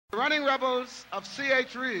The Running Rebels of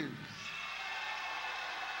C.H. Reeves.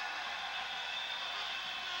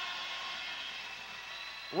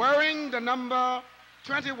 Wearing the number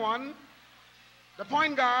 21, the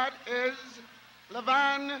point guard is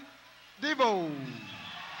Levan Devo.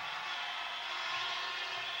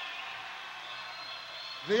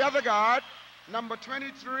 The other guard, number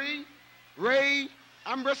 23, Ray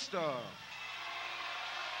Ambrister.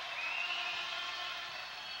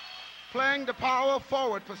 Playing the power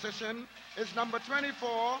forward position is number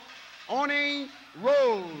 24, Oni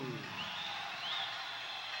Rose.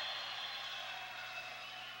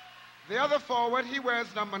 The other forward, he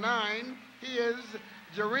wears number 9. He is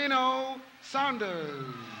Jarino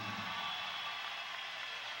Saunders.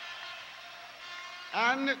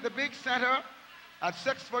 And the big center at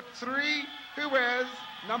 6'3", he wears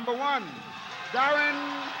number 1,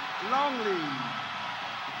 Darron Longley.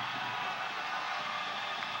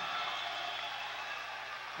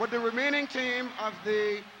 Would the remaining team of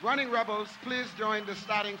the Running Rebels please join the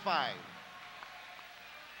starting 5?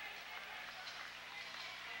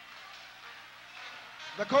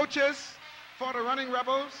 The coaches for the Running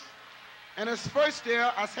Rebels in his first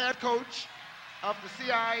year as head coach of the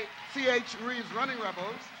C.H. Reeves Running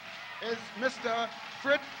Rebels is Mr.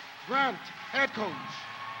 Fritz Grant, head coach.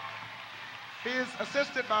 He is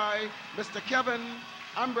assisted by Mr. Kevin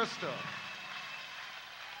Ambrister.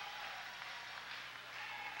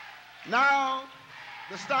 Now,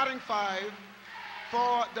 the starting 5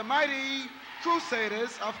 for the mighty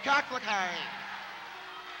Crusaders of Catholic High.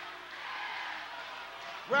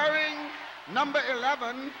 Wearing number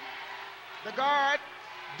 11, the guard,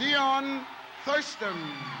 Dion Thurston.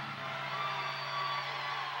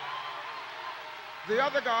 The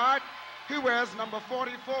other guard, he wears number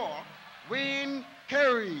 44, Wayne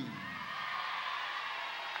Carey.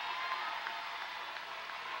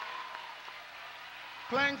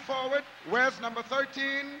 Playing forward, wears number 13,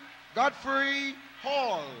 Godfrey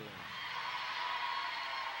Hall.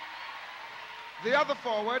 The other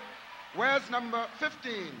forward wears number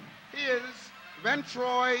 15. He is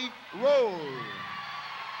Ventroy Roll.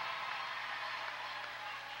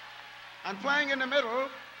 And playing in the middle,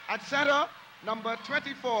 at center, number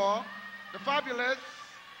 24, the fabulous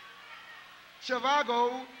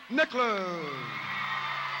Chavago Nicholas.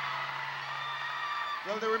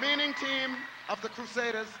 Will the remaining team of the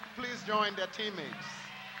Crusaders please join their teammates?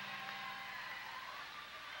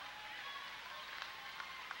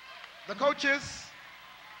 The coaches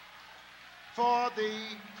for the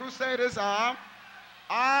Crusaders are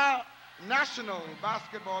our national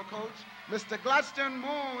basketball coach, Mr. Gladstone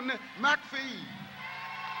Moon McPhee.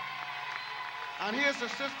 And he is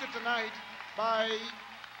assisted tonight by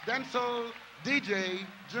Denzel DJ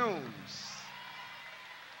Jones.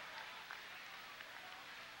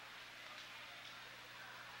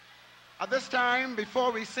 At this time,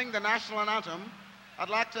 before we sing the national anthem, I'd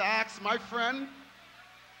like to ask my friend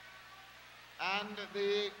and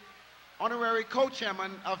the honorary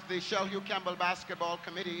co-chairman of the Hugh Campbell Basketball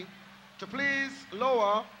Committee to please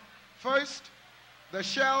lower first the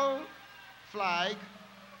Shell flag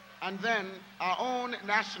and then our own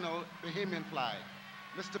national Bahamian flag.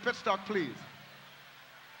 Mr. Pitstock, please.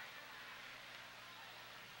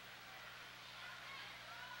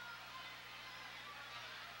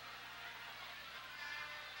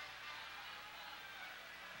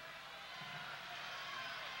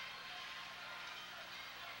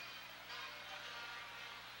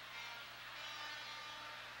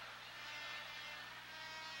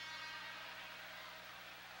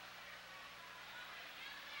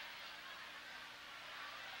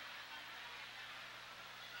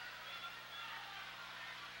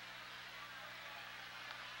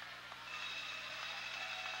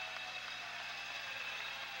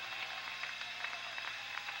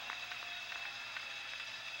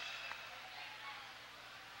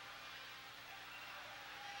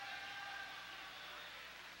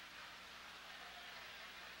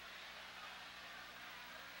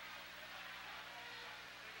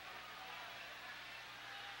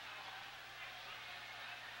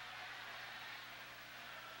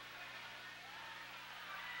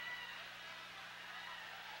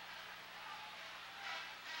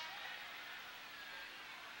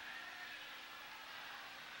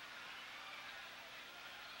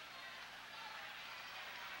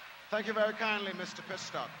 Thank you very kindly, Mr.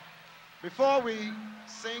 Pitstock. Before we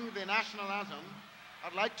sing the national anthem,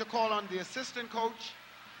 I'd like to call on the assistant coach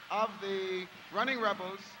of the Running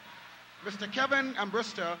Rebels, Mr. Kevin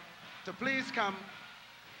Ambrister, to please come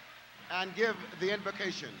and give the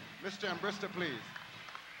invocation. Mr. Ambrister, please.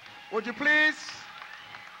 Would you please?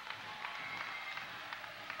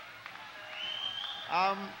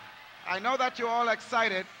 Um, I know that you're all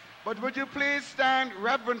excited, but would you please stand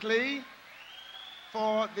reverently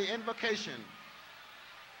for the invocation?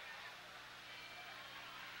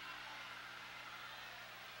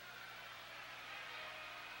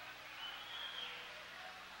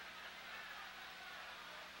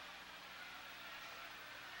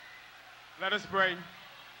 Let us pray.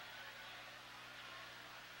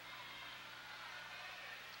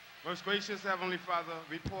 Most gracious Heavenly Father,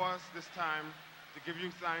 we pause this time to give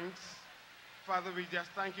you thanks. Father, we just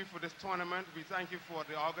thank you for this tournament. We thank you for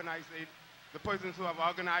the persons who have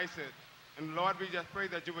organized it. And Lord, we just pray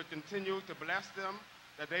that you would continue to bless them,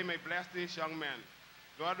 that they may bless these young men.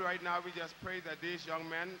 Lord, right now we just pray that these young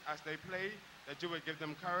men, as they play, that you would give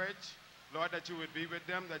them courage. Lord, that you would be with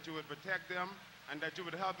them, that you would protect them, and that you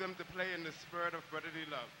would help them to play in the spirit of brotherly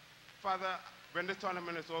love. Father, when this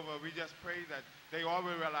tournament is over, we just pray that they all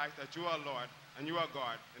will realize that you are Lord and you are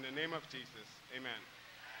God. In the name of Jesus, amen.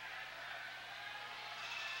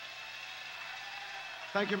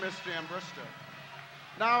 Thank you, Mr. Ambrister.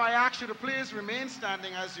 Now I ask you to please remain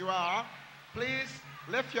standing as you are. Please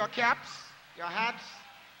lift your caps, your hats,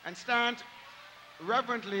 and stand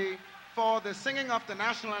reverently for the singing of the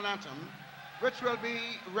national anthem, which will be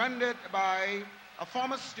rendered by a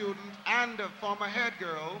former student and a former head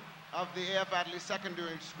girl of the A.F. Adley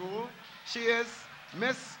Secondary School. She is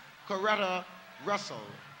Miss Coretta Russell,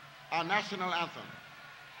 our national anthem.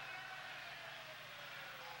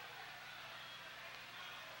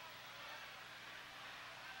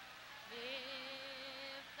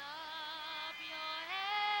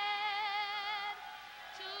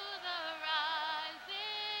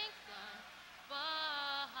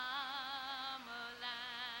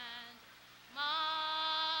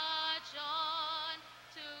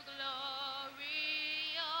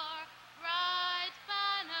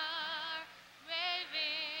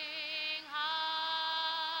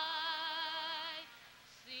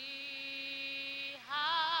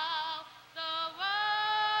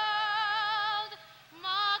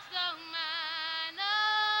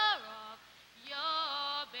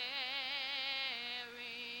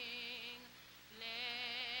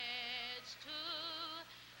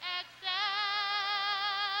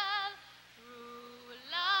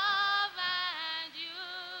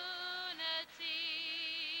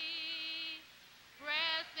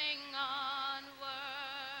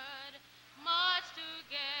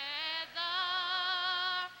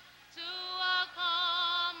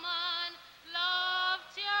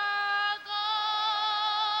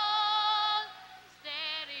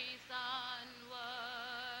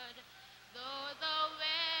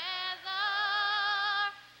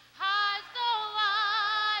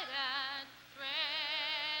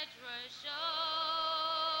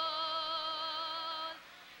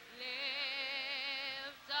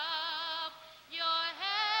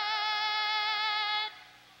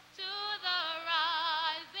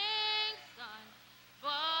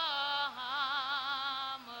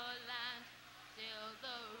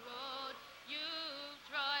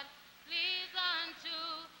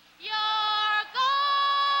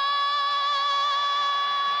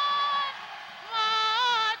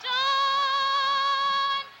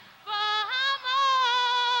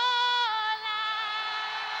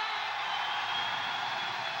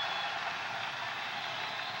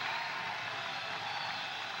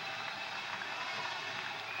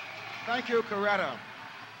 Thank you, Coretta.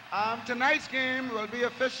 Tonight's game will be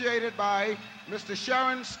officiated by Mr.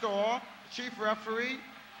 Sharon Storr, chief referee,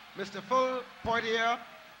 Mr. Phil Portier,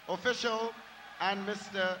 official, and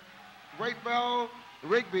Mr. Waitwell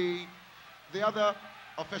Rigby, the other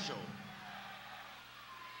official.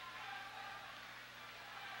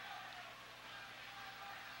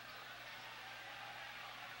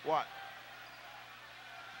 What?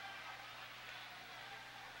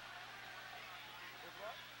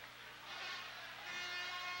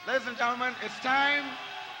 Ladies and gentlemen, it's time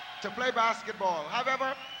to play basketball.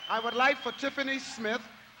 However, I would like for Tiffany Smith,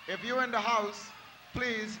 if you're in the house,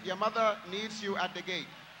 please, your mother needs you at the gate.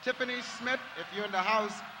 Tiffany Smith, if you're in the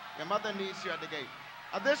house, your mother needs you at the gate.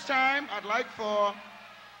 At this time, I'd like for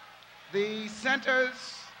the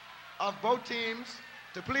centers of both teams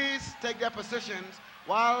to please take their positions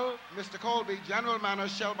while Mr. Colby, General Manager,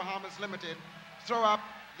 Shell Bahamas Limited, throw up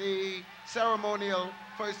the ceremonial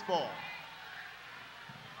first ball.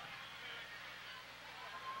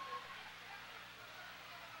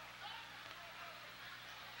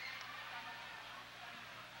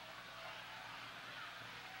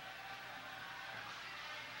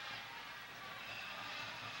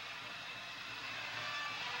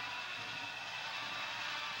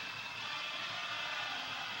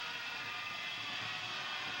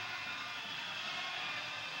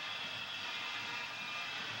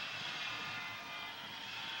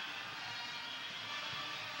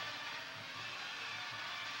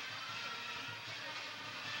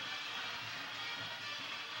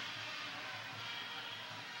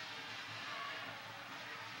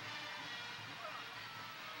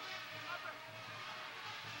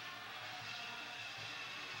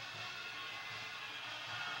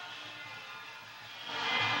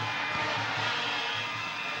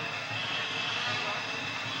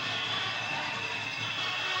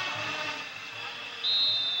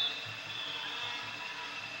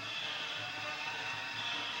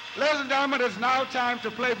 Ladies and gentlemen, it's now time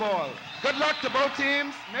to play ball. Good luck to both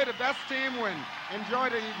teams. May the best team win. Enjoy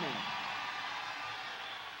the evening.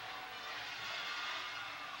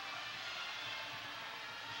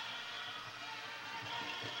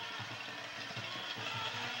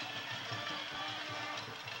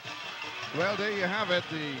 Well, there you have it.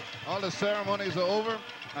 All the ceremonies are over,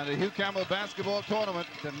 and the Hugh Campbell basketball tournament,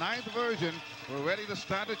 the 9th version, we're ready to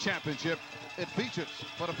start the championship. It features,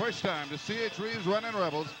 for the first time, the C.H. Reeves Running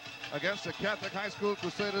Rebels against the Catholic High School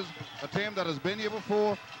Crusaders, a team that has been here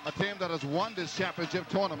before, a team that has won this championship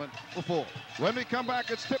tournament before. When we come back,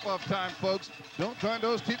 it's tip-off time, folks. Don't turn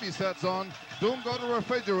those TV sets on. Don't go to the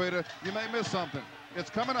refrigerator. You may miss something. It's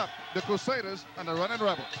coming up, the Crusaders and the Running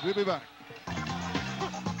Rebels. We'll be back.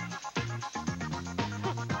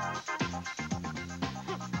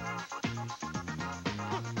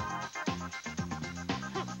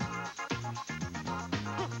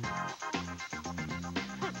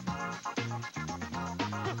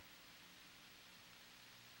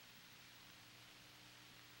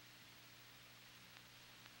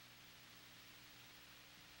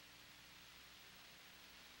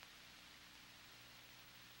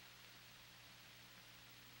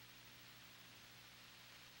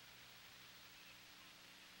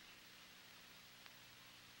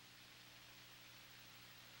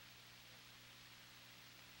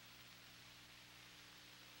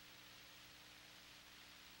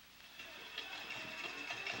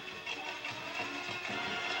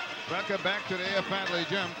 Welcome back to the A.F. Handley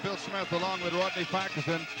Gym. Phil Smith along with Rodney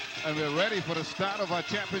Parkinson, and we're ready for the start of our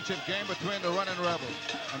championship game between the Running Rebels.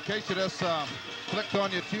 In case you just clicked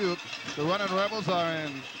on your tube, the Running Rebels are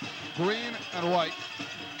in green and white,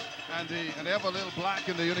 and they have a little black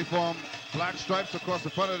in the uniform, black stripes across the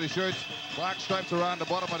front of the shirts, black stripes around the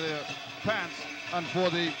bottom of the pants, and for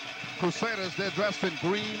the Crusaders, they're dressed in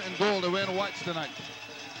green and gold. They're wearing whites tonight.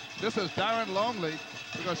 This is Darron Longley.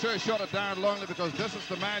 We're going to show you a shot of Darron Longley because this is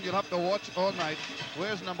the man you'll have to watch all night.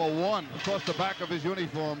 Where's number 1 across the back of his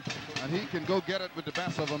uniform, and he can go get it with the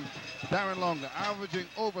best of them. Darron Longley, averaging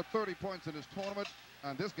over 30 points in this tournament,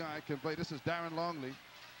 and this guy can play. This is Darron Longley,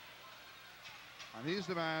 and he's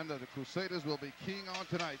the man that the Crusaders will be keying on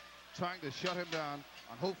tonight, trying to shut him down,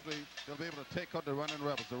 and hopefully they'll be able to take out the Running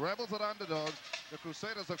Rebels. The Rebels are underdogs. The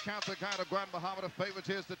Crusaders have Catholic High to Grand Bahama, the favorites.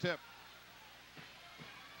 Here's the tip.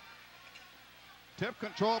 Tip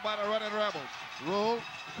controlled by the Running Rebels. Roll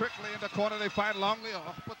quickly in the corner. They find Longley.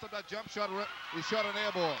 Oh, puts up that jump shot. He shot an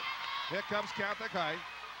air ball. Here comes Catholic High.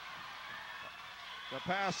 The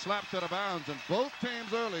pass slapped to the bounds, and both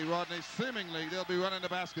teams early, Rodney, seemingly they'll be running the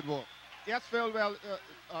basketball. Yes, Phil, well,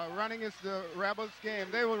 running is the Rebels' game.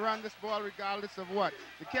 They will run this ball regardless of what.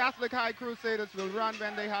 The Catholic High Crusaders will run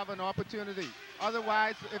when they have an opportunity.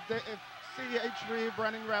 Otherwise, if C.H. Reeves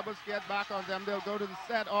Running Rebels get back on them, they'll go to the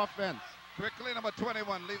set offense. Quickly, number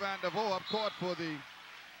 21, Levan DeVoe up court for the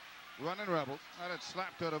Running Rebels. That had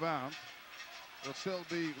slapped to the bounds. It'll still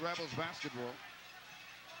be Rebels basketball.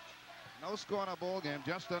 No score in a ball game,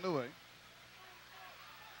 just underway.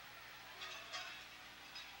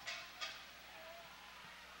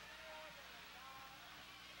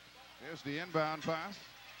 Here's the inbound pass.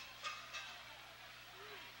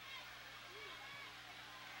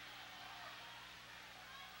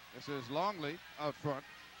 This is Longley out front.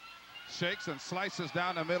 Shakes and slices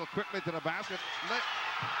down the middle quickly to the basket.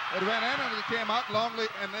 It went in and it came out. Longley,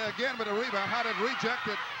 and again with a rebound. Had it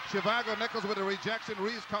rejected. Shivago Nichols with a rejection.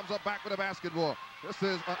 Reeves comes up back with a basketball. This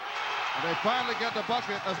is, and they finally get the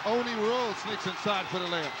bucket as Oni Rule sneaks inside for the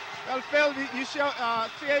layup. Well, Phil, you show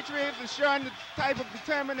C.H. Reeves is showing the type of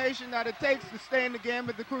determination that it takes to stay in the game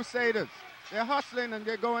with the Crusaders. They're hustling and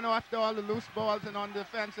they're going after all the loose balls and on the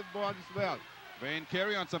defensive balls as well. Wayne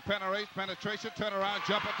Carey on some penetration, turn around,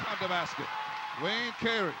 jump and come to basket. Wayne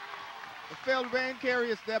Carey. Phil, Wayne Carey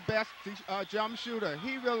is their best jump shooter.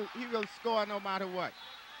 He will score no matter what.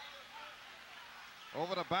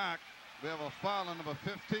 Over the back, we have a foul on number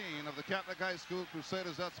 15 of the Catholic High School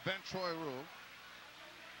Crusaders. That's Ben Troy Rule.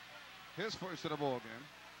 His first of the ball game.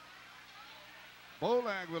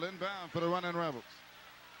 Bolag will inbound for the Running Rebels.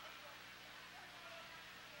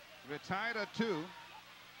 We're tied at 2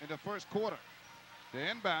 in the first quarter. They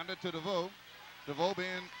inbounded to DeVoe. DeVoe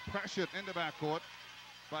being pressured in the backcourt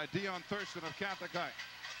by Dion Thurston of Catholic High.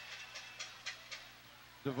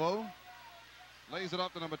 DeVoe lays it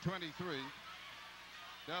up to number 23.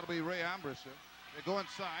 That'll be Ray Ambrister. They go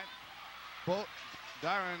inside.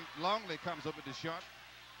 Darron Longley comes up with the shot.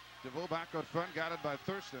 DeVoe back out front, guarded by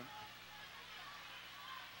Thurston.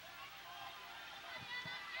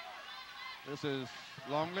 This is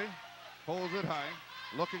Longley, holds it high,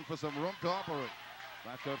 looking for some room to operate.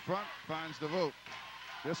 Back out front, finds DeVoe.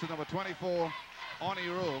 This is number 24, Oni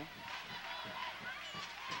Rule.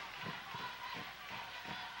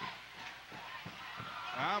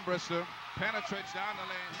 Armbruster penetrates down the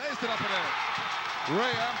lane, lays it up and in.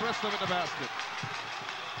 Ray Armbruster with the basket.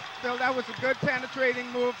 Phil, that was a good penetrating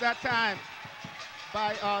move that time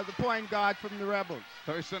by the point guard from the Rebels.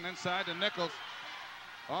 Thurston inside to Nichols.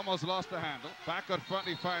 Almost lost the handle. Back up front,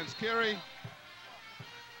 he finds Carey.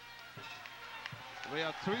 We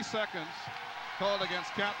have 3 seconds called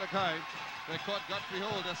against Catholic High. They caught Godfrey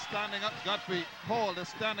Hall. They're standing up. Godfrey Hall, they're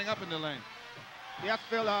standing up in the lane. Yes,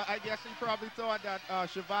 Phil, I guess he probably thought that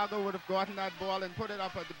Zhivago would have gotten that ball and put it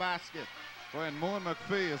up at the basket. Boy, and Moon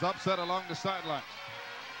McPhee is upset along the sidelines.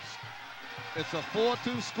 It's a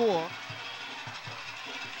 4-2 score.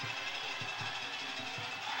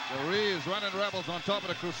 The Reeves running Rebels on top of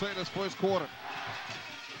the Crusaders first quarter.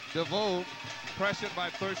 DeVoe pressured by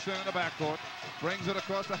Thurston in the backcourt. Brings it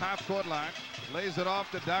across the half-court line. Lays it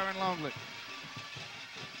off to Darron Longley.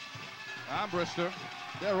 Armbruster,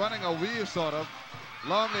 they're running a weave sort of.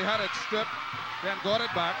 Longley had it stripped, then got it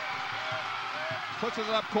back. Pushes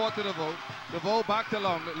it up court to DeVoe. DeVoe back to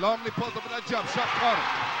Longley. Longley pulls up with a jump shot, caught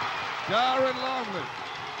it. Darron Longley.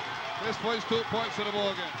 His first 2 points of the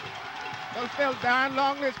ball game. Well, Phil, Darron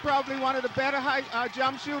Longley is probably one of the better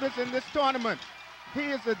jump shooters in this tournament. He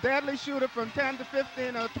is a deadly shooter from 10 to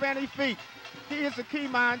 15 or 20 feet. He is a key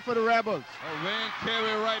man for the Rebels. Wayne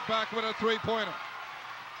Carey right back with a three-pointer.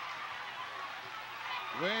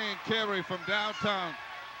 Wayne Carey from downtown.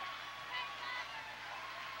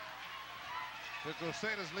 The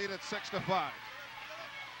Crusaders lead at 6-5.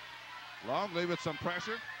 Longley with some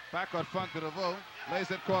pressure. Back on front to DeVoe.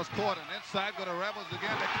 Lays it cross court and inside go the Rebels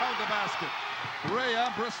again. They count the basket. Ray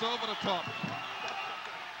Armbruster over the top.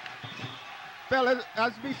 Phil,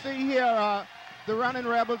 as we see here, the running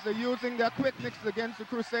Rebels are using their quickness against the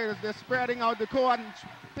Crusaders. They're spreading out the court and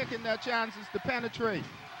picking their chances to penetrate.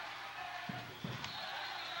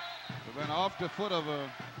 They went off the foot of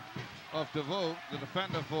DeVoe, the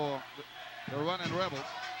defender for the running Rebels.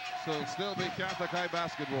 So it'll still be Catholic High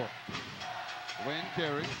basketball. Wayne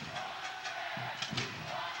Carey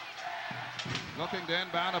looking to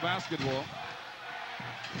inbound a basketball.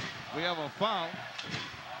 We have a foul.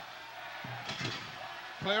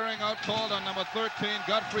 Clearing out called on number 13,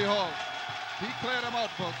 Godfrey Hall. He cleared him out,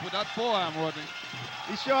 folks, with that forearm, Rodney.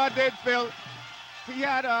 He sure did, Phil. He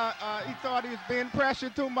had he thought he was being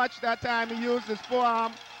pressured too much that time. He used his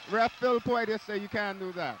forearm. Ref Phil Poitier said you can't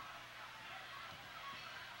do that.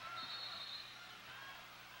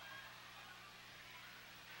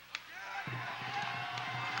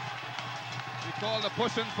 He called a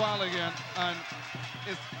push and foul again, and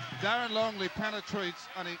Darron Longley penetrates,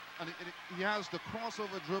 and he has the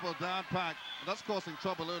crossover dribble down pack, and that's causing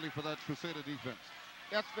trouble early for that Crusader defense.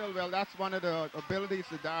 Yes, Phil, well, that's one of the abilities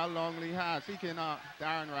that Darron Longley has. He can,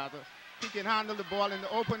 Darron rather, he can handle the ball in the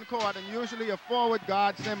open court, and usually a forward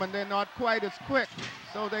guards him, and they're not quite as quick,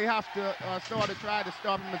 so they have to sort of try to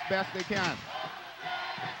stop him as best they can.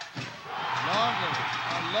 Longley,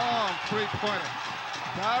 a long three-pointer.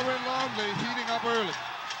 Darron Longley heating up early.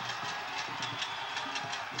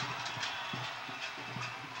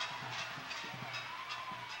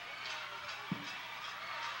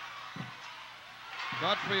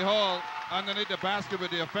 Godfrey Hall underneath the basket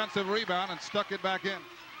with the offensive rebound and stuck it back in.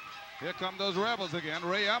 Here come those Rebels again.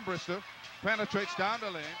 Ray Armbruster penetrates down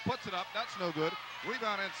the lane, puts it up, that's no good.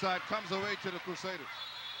 Rebound inside, comes away to the Crusaders.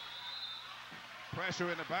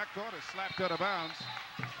 Pressure in the backcourt is slapped out of bounds.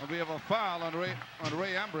 And we have a foul on Ray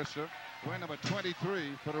Armbruster, wearing number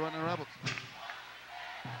 23 for the running Rebels.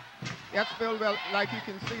 Yes, Phil, well, like you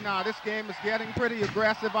can see now, this game is getting pretty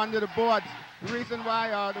aggressive under the boards. The reason why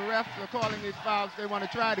the refs are calling these fouls, they want to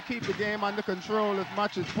try to keep the game under control as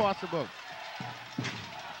much as possible.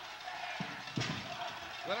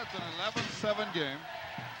 Well, it's an 11-7 game.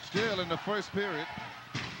 Still in the first period.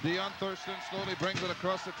 Dion Thurston slowly brings it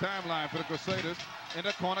across the timeline for the Crusaders. In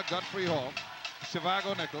the corner, Godfrey Hall.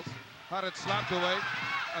 Zhivago Nichols had it slapped away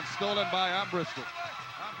and stolen by Armbruster.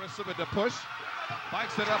 Armbruster with the push,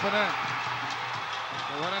 bikes it up and in.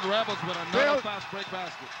 The running Rebels with another fast break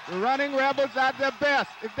basket. The running Rebels at their best.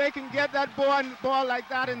 If they can get that ball like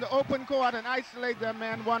that in the open court and isolate their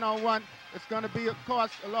man one-on-one, it's going to cause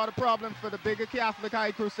a lot of problems for the bigger Catholic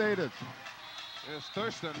High Crusaders. Here's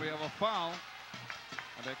Thurston. We have a foul.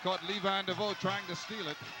 And they caught Levi DeVoe trying to steal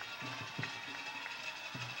it.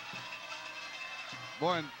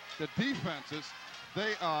 Boy, and the defenses,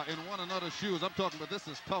 they are in one another's shoes. I'm talking about this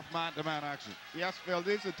is tough man-to-man action. Yes, Phil,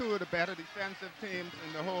 these are two of the better defensive teams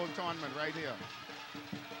in the whole tournament right here.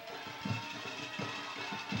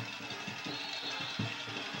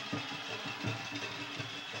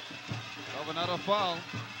 of another foul.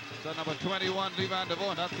 So number 21, Levan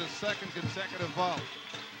DeVoe, that's his second consecutive foul.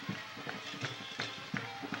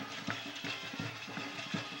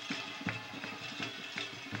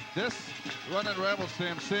 This running Rebels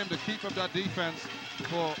team seemed to keep up that defense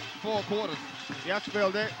for 4 quarters. Yes,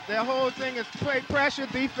 Phil, their whole thing is play pressure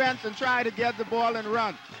defense and try to get the ball and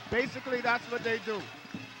run. Basically, that's what they do.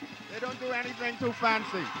 They don't do anything too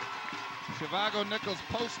fancy. Shivago Nichols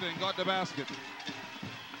posting, got the basket.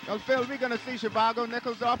 Well, Phil, we're going to see Shivago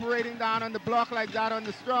Nichols operating down on the block like that on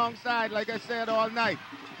the strong side, like I said all night.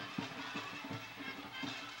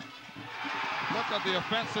 Look at the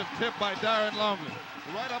offensive tip by Darron Longley.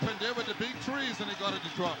 Right up in there with the big trees, and he got it to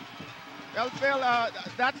drop. Well, Phil,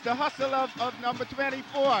 that's the hustle of number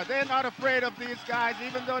 24. They're not afraid of these guys,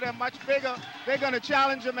 even though they're much bigger. They're going to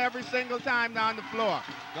challenge them every single time down the floor.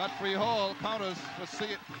 Godfrey Hall counters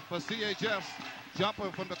for CHS,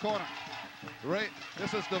 jumper from the corner.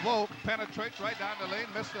 This is DeVoe, penetrates right down the lane,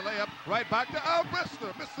 missed the layup, right back to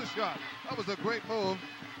missed the shot. That was a great move.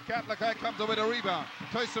 Catholic High comes over the rebound.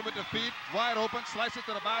 Tyson with the feet, wide open, slices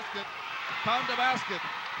to the basket. Pound the basket.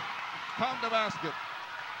 Pound the basket.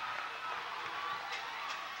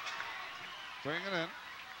 Bring it in.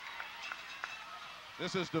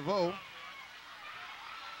 This is DeVoe.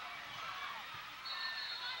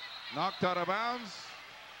 Knocked out of bounds.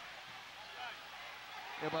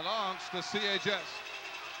 It belongs to CHS.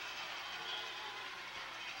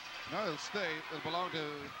 No, it'll stay. It'll belong to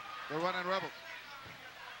the running Rebels.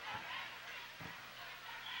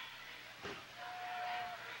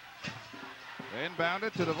 They inbound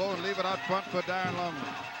it to DeVoe and leave it out front for Darron Longley.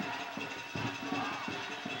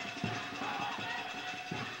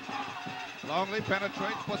 Longley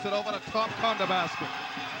penetrates, puts it over the top corner basket.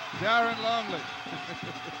 Darron Longley.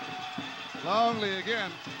 Longley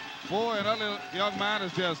again. Boy, another young man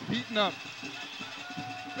is just heating up.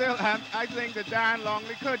 Phil, I think that Darron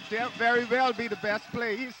Longley could very well be the best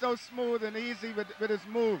player. He's so smooth and easy with his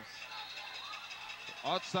moves.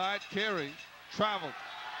 Outside carry, traveled.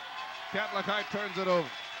 Catholic High turns it over.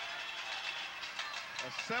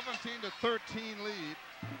 A 17-13 lead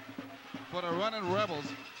for the running Rebels.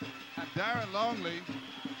 And Darron Longley,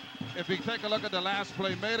 if you take a look at the last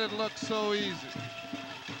play, made it look so easy.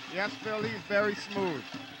 Yes, Phil, he's very smooth.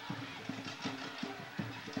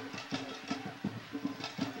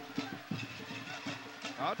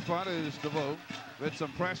 Out front is DeVoe with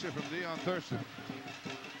some pressure from Dion Thurston.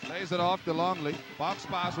 Lays it off to Longley. Box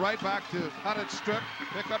pass right back to Hudded strip.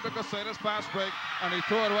 Pick up the Crusaders pass break, and he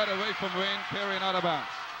threw it right away from Wayne, carrying out of bounds.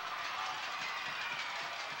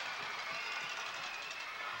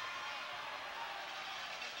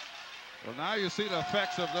 Well, now you see the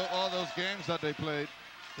effects of all those games that they played,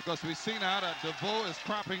 because we see now that DeVoe is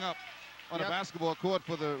cropping up on a basketball court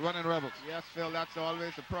for the running Rebels. Yes, Phil, that's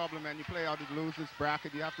always a problem when you play out of the losers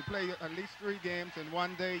bracket. You have to play at least 3 games in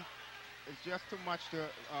one day. It's just too much for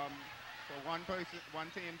one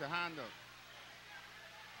team to handle.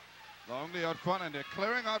 Longley out front, and they're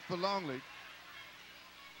clearing out for Longley.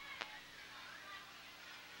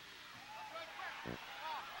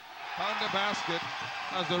 Pound the basket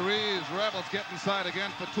as the Rebels get inside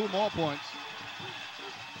again for 2 more points.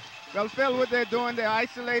 Well, Phil, what they're doing, they're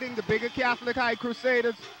isolating the bigger Catholic High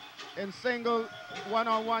Crusaders in single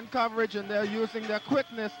one-on-one coverage, and they're using their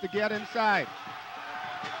quickness to get inside.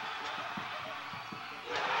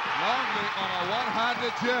 Longley on a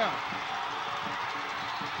one-handed jam.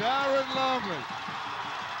 Darron Longley.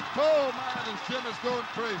 Oh, man, his gym is going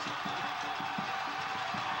crazy.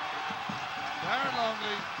 Darron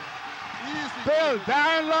Longley. Easy. Phil,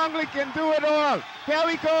 Darron Longley can do it all. Here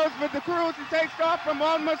he goes with the cruise. He takes off from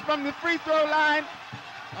almost from the free throw line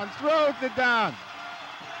and throws it down.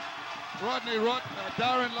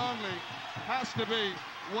 Darron Longley has to be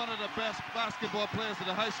one of the best basketball players at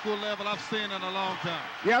the high school level I've seen in a long time.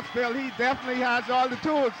 Yes, Phil, he definitely has all the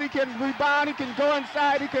tools. He can rebound, he can go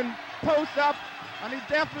inside, he can post up, and he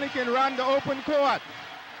definitely can run the open court.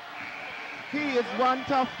 He is one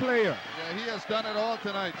tough player. Yeah, he has done it all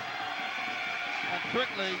tonight. And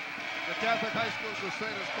quickly, the Catholic High School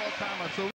Crusaders call timeout. So